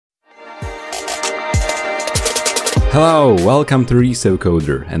Hello, welcome to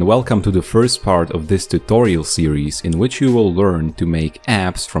ResoCoder and welcome to the first part of this tutorial series in which you will learn to make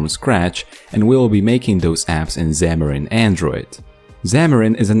apps from scratch, and we will be making those apps in Xamarin Android.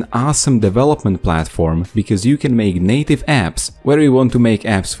 Xamarin is an awesome development platform because you can make native apps. Whether you want to make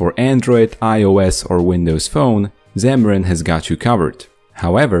apps for Android, iOS or Windows Phone, Xamarin has got you covered.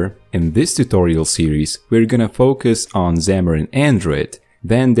 However, in this tutorial series we're gonna focus on Xamarin Android.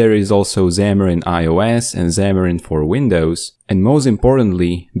 Then there is also Xamarin iOS and Xamarin for Windows, and most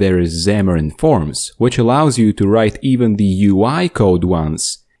importantly there is Xamarin Forms, which allows you to write even the UI code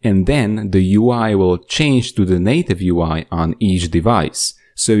once, and then the UI will change to the native UI on each device.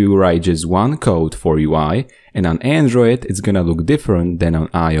 So you write just one code for UI, and on Android it's gonna look different than on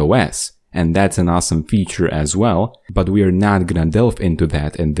iOS. And that's an awesome feature as well, but we are not gonna delve into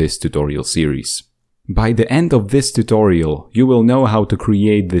that in this tutorial series. By the end of this tutorial, you will know how to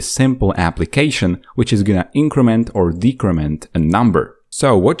create this simple application which is gonna increment or decrement a number.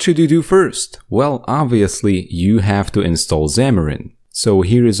 So what should you do first? Well, obviously you have to install Xamarin. So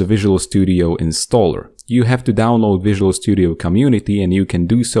here is a Visual Studio installer. You have to download Visual Studio Community, and you can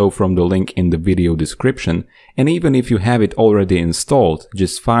do so from the link in the video description. And even if you have it already installed,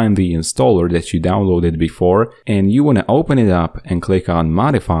 just find the installer that you downloaded before and you want to open it up and click on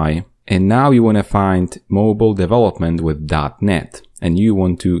Modify. And now you want to find mobile development with .NET, and you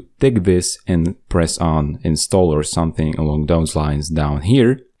want to tick this and press on install or something along those lines down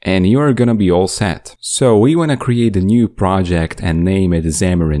here, and you're gonna be all set. So we want to create a new project and name it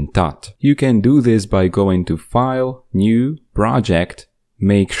Xamarin Tot. You can do this by going to File, New, Project,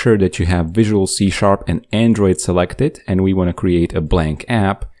 make sure that you have Visual C# and Android selected, and we want to create a blank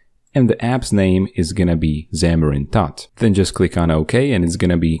app. And the app's name is gonna be Xamarin Tot. Then just click on OK and it's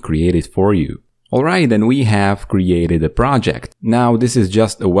gonna be created for you. Alright, and we have created a project. Now this is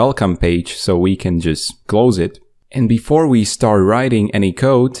just a welcome page, so we can just close it. And before we start writing any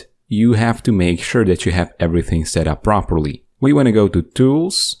code, you have to make sure that you have everything set up properly. We want to go to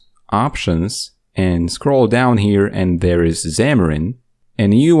Tools, Options, and scroll down here, and there is Xamarin.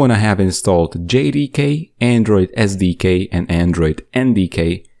 And you want to have installed JDK, Android SDK, and Android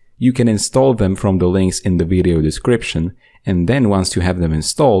NDK. You can install them from the links in the video description, and then once you have them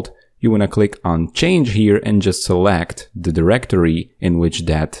installed, you want to click on Change here and just select the directory in which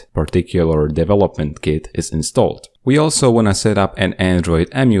that particular development kit is installed. We also want to set up an Android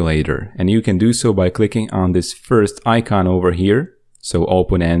emulator, and you can do so by clicking on this first icon over here. So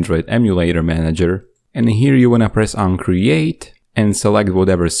open Android Emulator Manager, and here you want to press on Create and select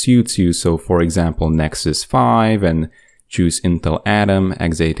whatever suits you. So for example, Nexus 5, and choose Intel Atom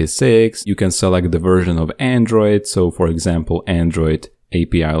x86. You can select the version of Android, so for example Android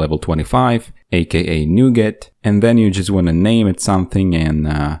API level 25, aka NuGet, and then you just want to name it something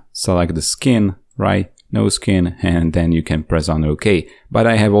and select the skin, right? No skin, and then you can press on OK. But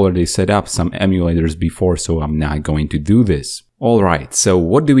I have already set up some emulators before, so I'm not going to do this. Alright, so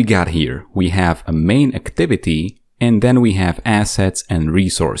what do we got here? We have a main activity, and then we have assets and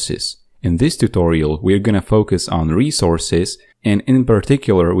resources. In this tutorial, we're going to focus on resources, and in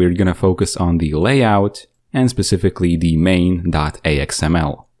particular, we're going to focus on the layout and specifically the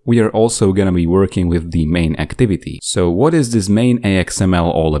main.axml. We are also going to be working with the main activity. So what is this main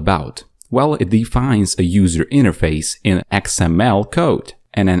AXML all about? Well, it defines a user interface in XML code.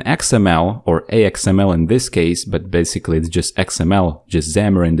 And an XML, or AXML in this case, but basically it's just XML, just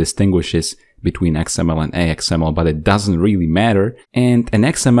Xamarin distinguishes between XML and AXML, but it doesn't really matter. And an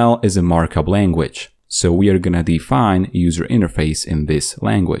XML is a markup language. So we are gonna define user interface in this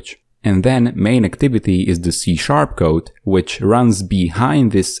language. And then main activity is the C# code, which runs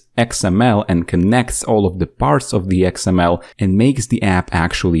behind this XML and connects all of the parts of the XML and makes the app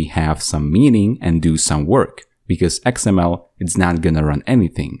actually have some meaning and do some work. Because XML, it's not gonna run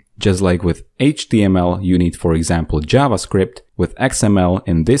anything. Just like with HTML, you need, for example, JavaScript. With XML,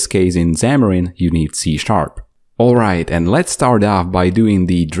 in this case in Xamarin, you need C#. Alright, and let's start off by doing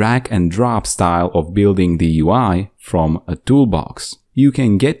the drag and drop style of building the UI from a toolbox. You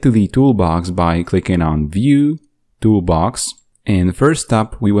can get to the toolbox by clicking on View, Toolbox, and first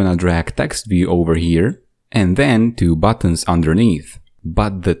up we wanna drag textview over here, and then two buttons underneath.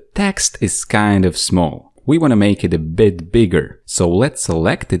 But the text is kind of small. We want to make it a bit bigger. So let's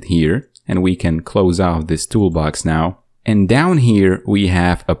select it here, and we can close off this toolbox now. And down here we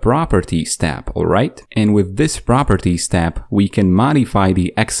have a Properties tab, alright? And with this Properties tab, we can modify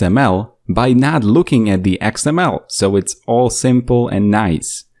the XML by not looking at the XML. So it's all simple and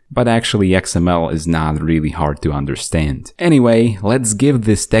nice. But actually XML is not really hard to understand. Anyway, let's give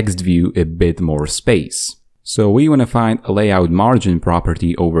this text view a bit more space. So we want to find a layout margin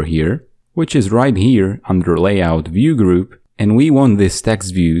property over here. which is right here under Layout View Group, and we want this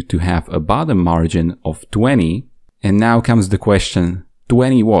text view to have a bottom margin of 20. And now comes the question,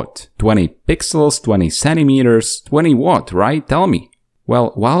 20 what? 20 pixels, 20 centimeters, 20 what, right? Tell me.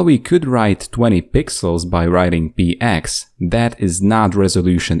 Well, while we could write 20 pixels by writing px, that is not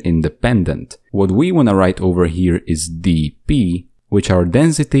resolution independent. What we want to write over here is dp, which are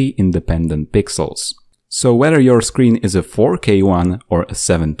density independent pixels. So whether your screen is a 4K one or a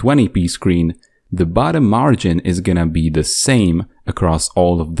 720p screen, the bottom margin is gonna be the same across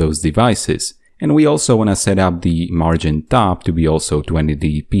all of those devices. And we also want to set up the margin top to be also 20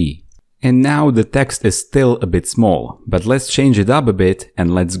 dp. And now the text is still a bit small, but let's change it up a bit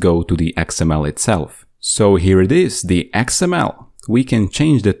and let's go to the XML itself. So here it is, the XML. We can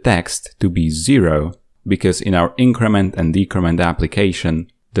change the text to be 0 because in our increment and decrement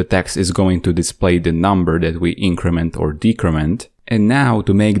application, the text is going to display the number that we increment or decrement. And now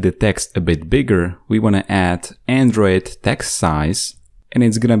to make the text a bit bigger, we want to add Android text size. And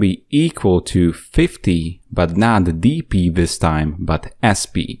it's gonna be equal to 50, but not dp this time, but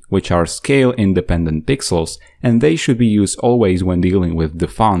sp, which are scale independent pixels, and they should be used always when dealing with the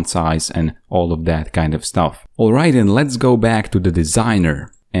font size and all of that kind of stuff. Alright, and let's go back to the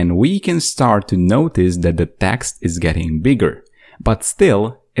designer. And we can start to notice that the text is getting bigger, but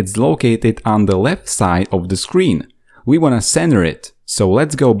still it's located on the left side of the screen. We wanna center it, so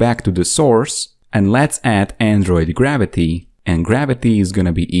let's go back to the source and let's add Android gravity. And gravity is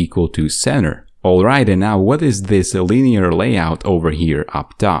gonna be equal to center. Alright, and now what is this linear layout over here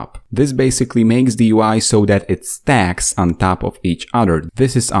up top? This basically makes the UI so that it stacks on top of each other.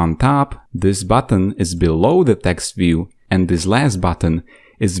 This is on top, this button is below the text view, and this last button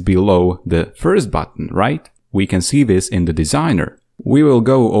is below the first button, right? We can see this in the designer. We will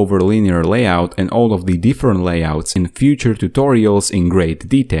go over linear layout and all of the different layouts in future tutorials in great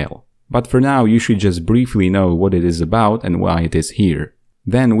detail. But for now, you should just briefly know what it is about and why it is here.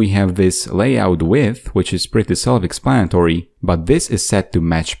 Then we have this layout width, which is pretty self-explanatory, but this is set to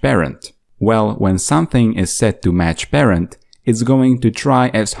match parent. Well, when something is set to match parent, it's going to try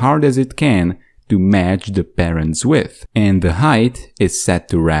as hard as it can to match the parent's width. And the height is set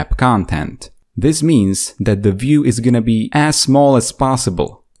to wrap content. This means that the view is gonna be as small as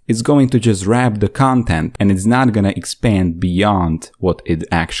possible. It's going to just wrap the content and it's not gonna expand beyond what it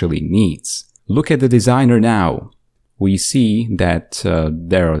actually needs. Look at the designer now. We see that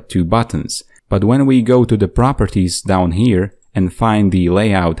there are two buttons, but when we go to the properties down here and find the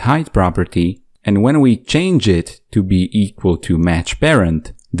layout height property, and when we change it to be equal to match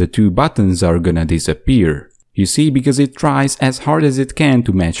parent, the two buttons are gonna disappear. You see, because it tries as hard as it can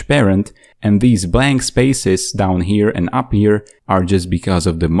to match parent, and these blank spaces down here and up here are just because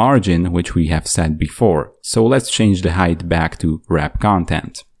of the margin which we have set before. So let's change the height back to wrap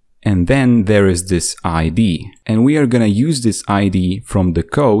content. And then there is this ID, and we are gonna use this ID from the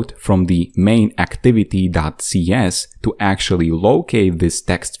code from the main activity.cs to actually locate this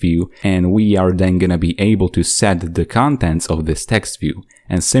text view, and we are then gonna be able to set the contents of this text view.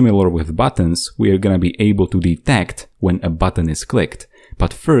 And similar with buttons, we are gonna be able to detect when a button is clicked.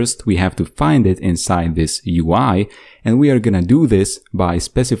 But first we have to find it inside this UI, and we are gonna do this by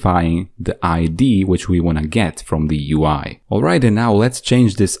specifying the ID which we wanna get from the UI. Alright, and now let's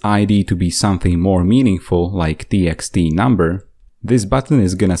change this ID to be something more meaningful like txt number. This button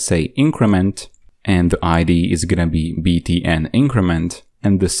is gonna say increment, and the ID is gonna be btn increment.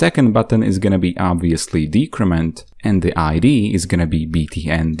 And the second button is gonna be obviously decrement, and the ID is gonna be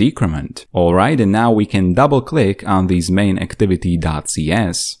btn decrement. Alright, and now we can double click on these main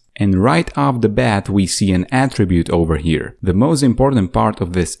activity.cs, and right off the bat we see an attribute over here. The most important part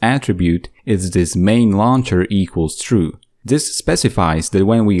of this attribute is this main launcher equals true. This specifies that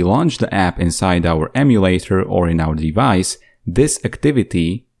when we launch the app inside our emulator or in our device, this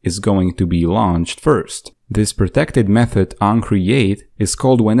activity is going to be launched first. This protected method onCreate is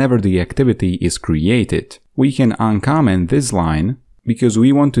called whenever the activity is created. We can uncomment this line because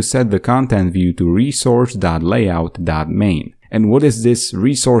we want to set the content view to resource.layout.main. And what is this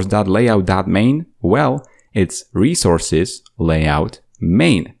resource.layout.main? Well, it's resources layout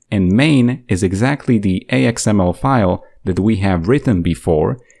main. And main is exactly the AXML file that we have written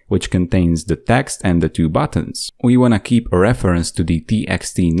before, which contains the text and the two buttons. We want to keep a reference to the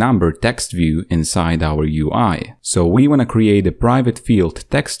txt number text view inside our UI. So we want to create a private field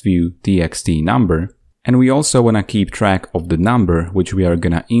text view txt number, and we also want to keep track of the number which we are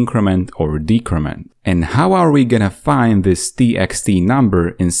going to increment or decrement. And how are we going to find this txt number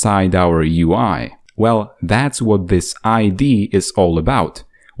inside our UI? Well, that's what this ID is all about.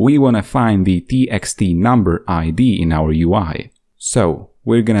 We want to find the txt number ID in our UI. So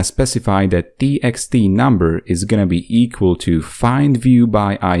we're gonna specify that txt number is gonna be equal to find view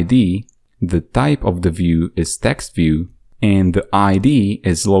by ID, the type of the view is text view, and the ID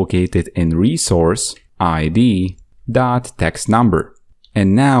is located in resource id.textNumber.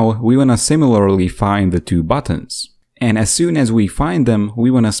 And now we wanna similarly find the two buttons. And as soon as we find them,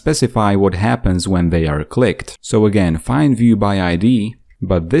 we wanna specify what happens when they are clicked. So again, find view by ID,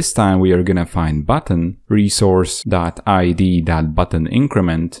 but this time we are gonna find button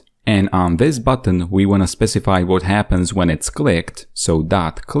resource.id.buttonIncrement, and on this button we wanna specify what happens when it's clicked, so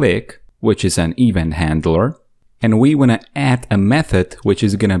 .click, which is an event handler, and we wanna add a method which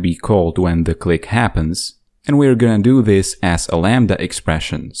is gonna be called when the click happens, and we're gonna do this as a lambda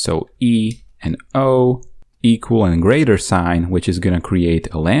expression, so e and o equal and greater sign, which is gonna create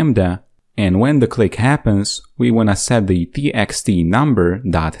a lambda. And when the click happens, we wanna set the txt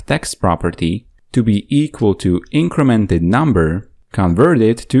number.text property to be equal to incremented number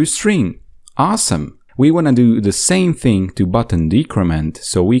converted to string. Awesome! We wanna do the same thing to button decrement,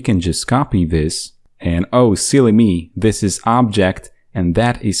 so we can just copy this. And oh, silly me, this is object and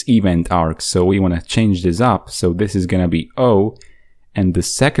that is event args, so we wanna change this up. So this is gonna be O, and the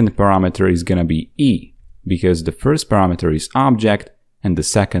second parameter is gonna be E, because the first parameter is object and the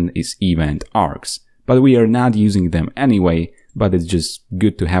second is event args. But we are not using them anyway, but it's just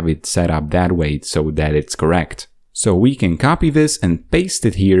good to have it set up that way so that it's correct. So we can copy this and paste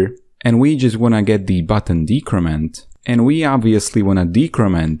it here, and we just wanna get the button decrement, and we obviously wanna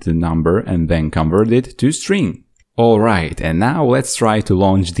decrement the number and then convert it to string. Alright, and now let's try to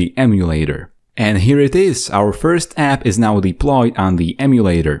launch the emulator. And here it is, our first app is now deployed on the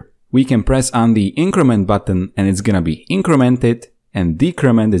emulator. We can press on the increment button and it's gonna be incremented, and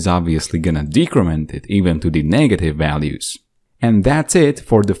decrement is obviously gonna decrement it even to the negative values. And that's it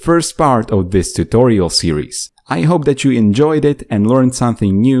for the first part of this tutorial series. I hope that you enjoyed it and learned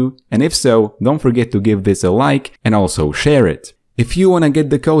something new, and if so, don't forget to give this a like and also share it. If you wanna get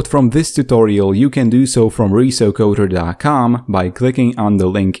the code from this tutorial, you can do so from resocoder.com by clicking on the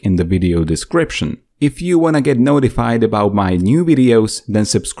link in the video description. If you wanna get notified about my new videos, then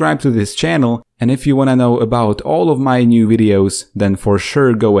subscribe to this channel, and if you wanna know about all of my new videos, then for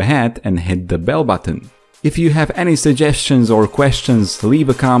sure go ahead and hit the bell button. If you have any suggestions or questions, leave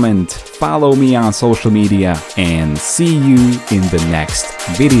a comment, follow me on social media, and see you in the next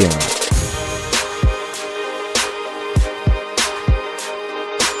video.